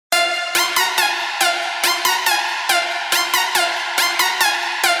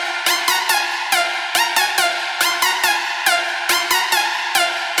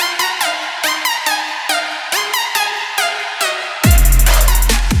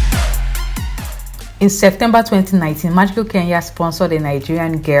In September 2019, Magical Kenya sponsored a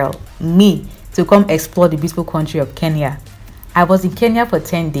Nigerian girl, me, to come explore the beautiful country of Kenya. I was in Kenya for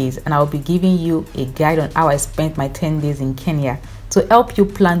 10 days and I'll be giving you a guide on how I spent my 10 days in Kenya to help you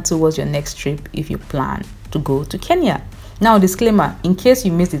plan towards your next trip if you plan to go to Kenya. Now, disclaimer, in case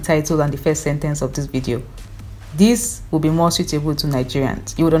you missed the title and the first sentence of this video, this will be more suitable to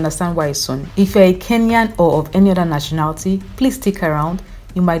Nigerians. You would understand why soon. If you're a Kenyan or of any other nationality, please stick around.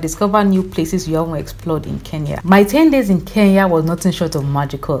 You might discover new places you haven't explored in Kenya. My 10 days in Kenya was nothing short of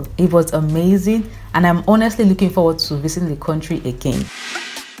magical. It was amazing and I'm honestly looking forward to visiting the country again.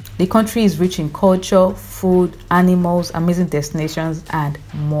 The country is rich in culture, food, animals, amazing destinations and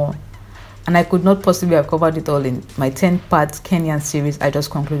more. And I could not possibly have covered it all in my 10-part Kenyan series I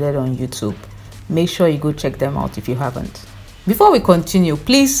just concluded on YouTube. Make sure you go check them out if you haven't. Before we continue,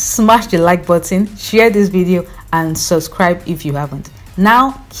 please smash the like button, share this video and subscribe if you haven't.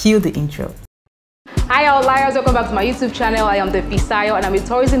 Now, cue the intro. Hi outliers, welcome back to my YouTube channel. I am the Fisayo and I'm a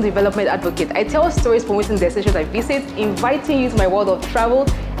tourism development advocate. I tell stories promoting the destinations I visit, inviting you to my world of travel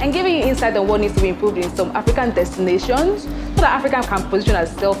and giving you insight on what needs to be improved in some African destinations so that Africa can position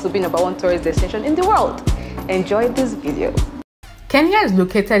itself to be #1 tourist destination in the world. Enjoy this video. Kenya is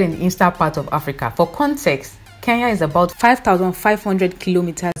located in the eastern part of Africa. For context, Kenya is about 5,500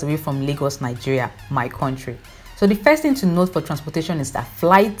 kilometers away from Lagos, Nigeria, my country. So the first thing to note for transportation is that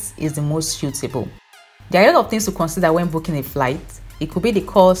flights is the most suitable. There are a lot of things to consider when booking a flight. It could be the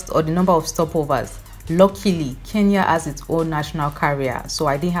cost or the number of stopovers. Luckily, Kenya has its own national carrier, so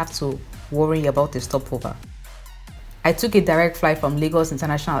I didn't have to worry about the stopover. I took a direct flight from Lagos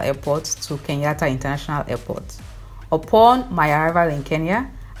International Airport to Kenyatta International Airport. Upon my arrival in Kenya,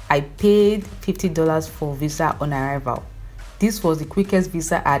 I paid $50 for visa on arrival. This was the quickest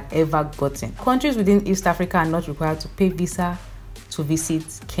visa I'd ever gotten. Countries within East Africa are not required to pay visa to visit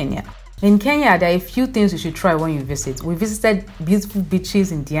Kenya. In Kenya, there are a few things you should try when you visit. We visited beautiful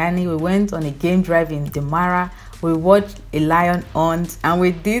beaches in Diani, we went on a game drive in Demara, we watched a lion hunt, and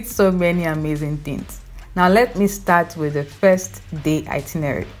we did so many amazing things. Now let me start with the first day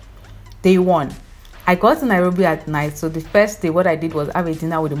itinerary. Day 1. I got to Nairobi at night, so the first day what I did was have a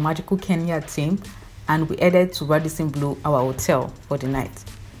dinner with the Magical Kenya team and we headed to Radisson Blu, our hotel, for the night.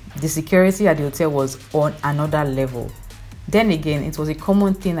 The security at the hotel was on another level. Then again, it was a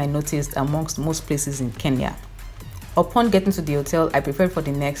common thing I noticed amongst most places in Kenya. Upon getting to the hotel, I prepared for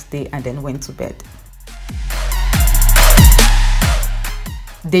the next day and then went to bed.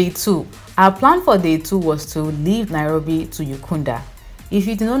 Day 2. Our plan for day 2 was to leave Nairobi to Ukunda. If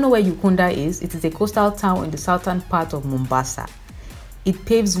you do not know where Ukunda is, it is a coastal town in the southern part of Mombasa. It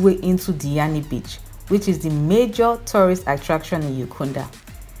paves way into Diani Beach, which is the major tourist attraction in Ukunda.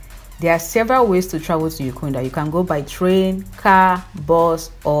 There are several ways to travel to Ukunda. You can go by train, car,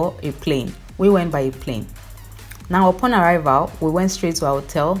 bus, or a plane. We went by a plane. Now, upon arrival, we went straight to our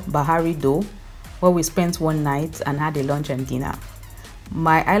hotel, Bahari Do, where we spent one night and had a lunch and dinner.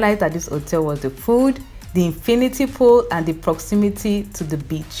 My highlight at this hotel was the food, the infinity pool, and the proximity to the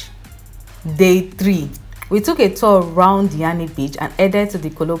beach. Day 3. We took a tour around Diani Beach and headed to the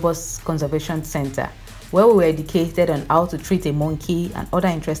Colobus Conservation Center, where we were educated on how to treat a monkey and other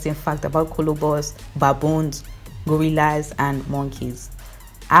interesting facts about colobus, baboons, gorillas, and monkeys.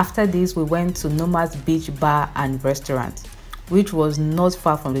 After this, we went to Noma's Beach Bar and Restaurant, which was not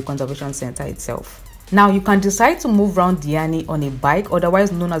far from the conservation center itself. Now, you can decide to move around Diani on a bike,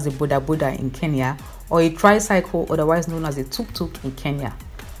 otherwise known as a boda boda in Kenya, or a tricycle, otherwise known as a tuk-tuk in Kenya.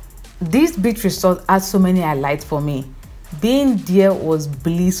 This beach resort had so many highlights for me. Being there was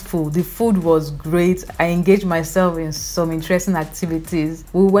blissful. The food was great. I engaged myself in some interesting activities.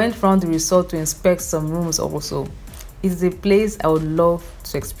 We went around the resort to inspect some rooms also. It's a place I would love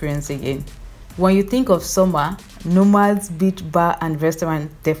to experience again. When you think of summer, Nomad's Beach Bar and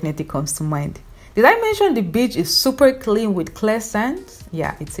Restaurant definitely comes to mind. Did I mention the beach is super clean with clear sand?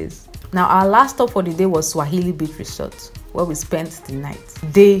 Yeah, it is. Now, our last stop for the day was Swahili Beach Resort, where we spent the night.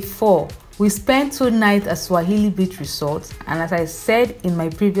 Day 4. We spent 2 nights at Swahili Beach Resort, and as I said in my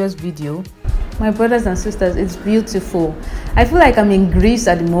previous video, my brothers and sisters, it's beautiful. I feel like I'm in Greece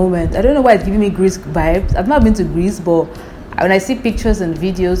at the moment. I don't know why it's giving me Greece vibes. I've not been to Greece, but when I see pictures and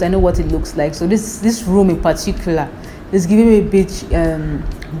videos, I know what it looks like. So this room in particular is giving me beach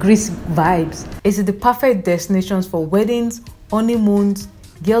Greece vibes. It's the perfect destinations for weddings, honeymoons,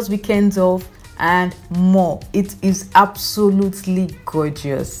 girls' weekends off, and more. It is absolutely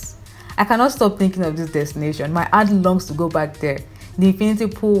gorgeous. I cannot stop thinking of this destination. My heart longs to go back there. The infinity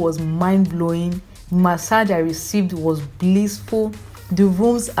pool was mind-blowing. The massage I received was blissful. The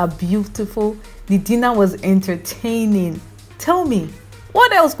rooms are beautiful. The dinner was entertaining. Tell me,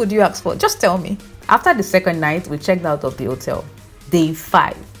 what else could you ask for? Just tell me. After the second night, we checked out of the hotel. Day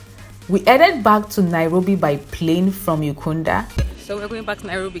 5. We headed back to Nairobi by plane from Ukunda. So we're going back to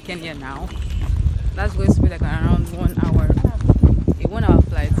Nairobi, Kenya now. That's going to be like around 1 hour. A 1 hour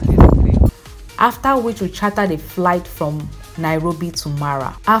flight basically. After which we chartered a flight from Nairobi to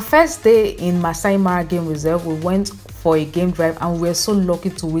Mara. Our first day in Masai Mara Game Reserve, we went for a game drive and we were so lucky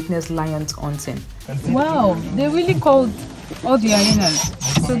to witness lions hunting. Wow, they really called all the hyenas.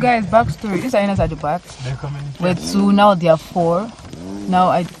 So guys, backstory, these hyenas at the back were 2, now they are 4.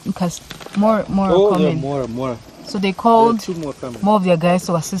 Now because more are coming. More. So they called 2 more more of their guys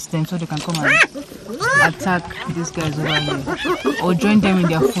to assist them so they can come and attack these guys over here or join them in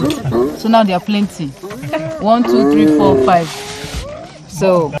their food. So now there are plenty. 1, 2, 3, 4, 5.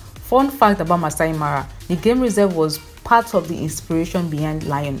 So fun fact about Masai Mara, the game reserve was part of the inspiration behind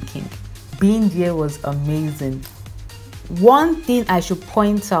Lion King. Being there was amazing. One thing I should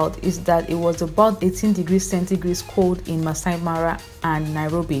point out is that it was about 18 degrees centigrade cold in Masai Mara and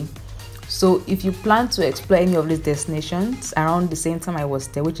Nairobi. So if you plan to explore any of these destinations around the same time I was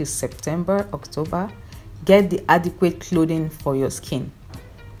there, which is September, October, get the adequate clothing for your skin.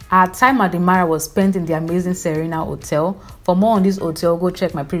 Our time at the Mara was spent in the amazing Serena Hotel. For more on this hotel, go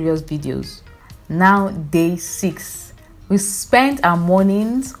check my previous videos. Now day 6. We spent our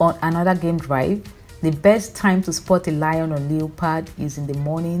mornings on another game drive. The best time to spot a lion or leopard is in the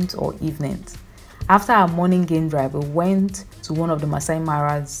mornings or evenings. After our morning game drive, we went to one of the Masai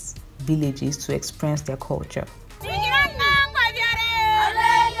Mara's villages to experience their culture.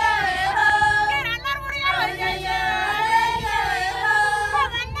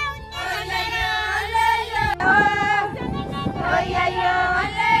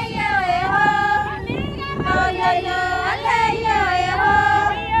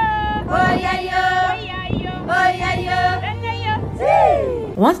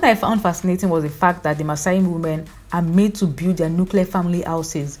 One thing I found fascinating was the fact that the Maasai women are made to build their nuclear family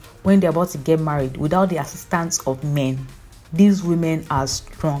houses when they're about to get married without the assistance of men. These women are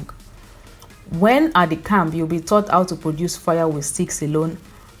strong. When at the camp, you'll be taught how to produce fire with sticks alone,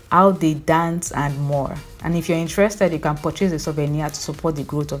 how they dance and more. And if you're interested, you can purchase a souvenir to support the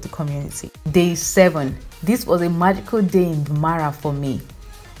growth of the community. Day 7. This was a magical day in Mara for me.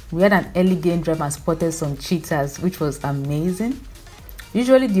 We had an early game drive and spotted some cheetahs, which was amazing.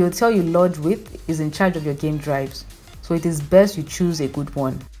 Usually the hotel you lodge with is in charge of your game drives, so it is best you choose a good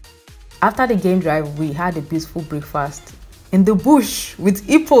one. After the game drive, we had a beautiful breakfast in the bush with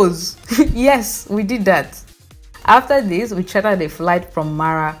hippos. Yes, we did that. After this, we chartered a flight from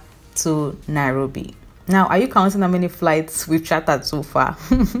Mara to Nairobi. Now, are you counting how many flights we've chartered so far?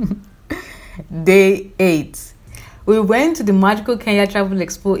 Day 8. We went to the Magical Kenya Travel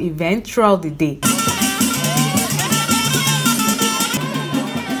Expo event throughout the day.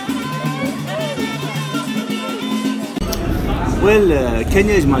 Well,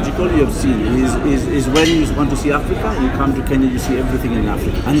 Kenya is magical, you have seen. Is when you want to see Africa, you come to Kenya, you see everything in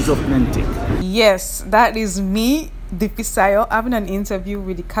Africa, and it's authentic. Yes, that is me, the Fisayo, having an interview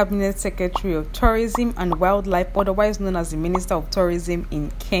with the Cabinet Secretary of Tourism and Wildlife, otherwise known as the Minister of Tourism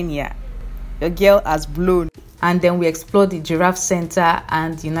in Kenya. Your girl has blown. And then we explored the Giraffe Center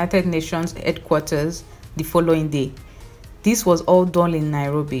and the United Nations headquarters the following day. This was all done in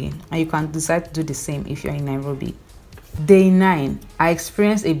Nairobi, and you can decide to do the same if you're in Nairobi. Day 9, I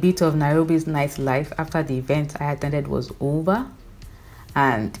experienced a bit of Nairobi's nightlife after the event I attended was over.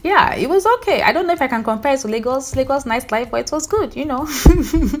 And yeah, it was okay. I don't know if I can compare it to Lagos nightlife, but it was good, you know.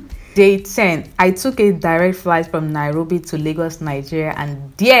 Day 10, I took a direct flight from Nairobi to Lagos, Nigeria,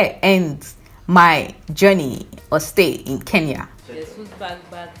 and there ends my journey or stay in Kenya. Back,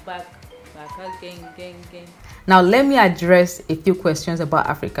 gang. Now let me address a few questions about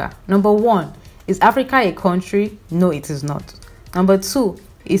Africa. Number 1, is Africa a country? No, it is not. Number 2,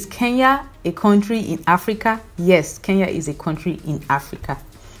 is Kenya a country in Africa? Yes, Kenya is a country in Africa.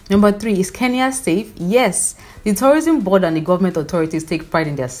 Number 3, is Kenya safe? Yes. The tourism board and the government authorities take pride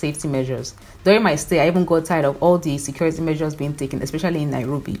in their safety measures. During my stay, I even got tired of all the security measures being taken, especially in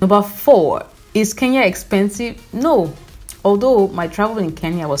Nairobi. Number 4, is Kenya expensive? No. Although my travel in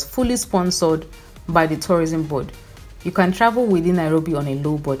Kenya was fully sponsored by the tourism board. You can travel within Nairobi on a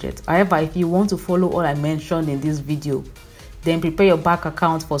low budget. However, if you want to follow all I mentioned in this video, then prepare your bank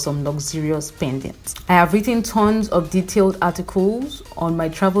account for some luxurious spending. I have written tons of detailed articles on my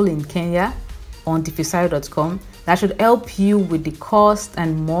travel in Kenya on thefisayo.com that should help you with the cost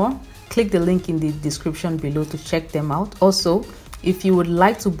and more. Click the link in the description below to check them out. Also, if you would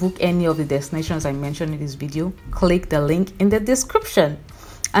like to book any of the destinations I mentioned in this video, click the link in the description.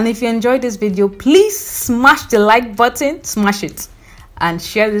 And if you enjoyed this video, please smash the like button, smash it. and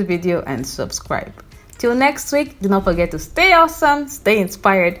share this video and subscribe. Till next week, do not forget to stay awesome, stay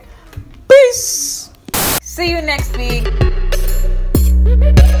inspired. Peace. See you next week.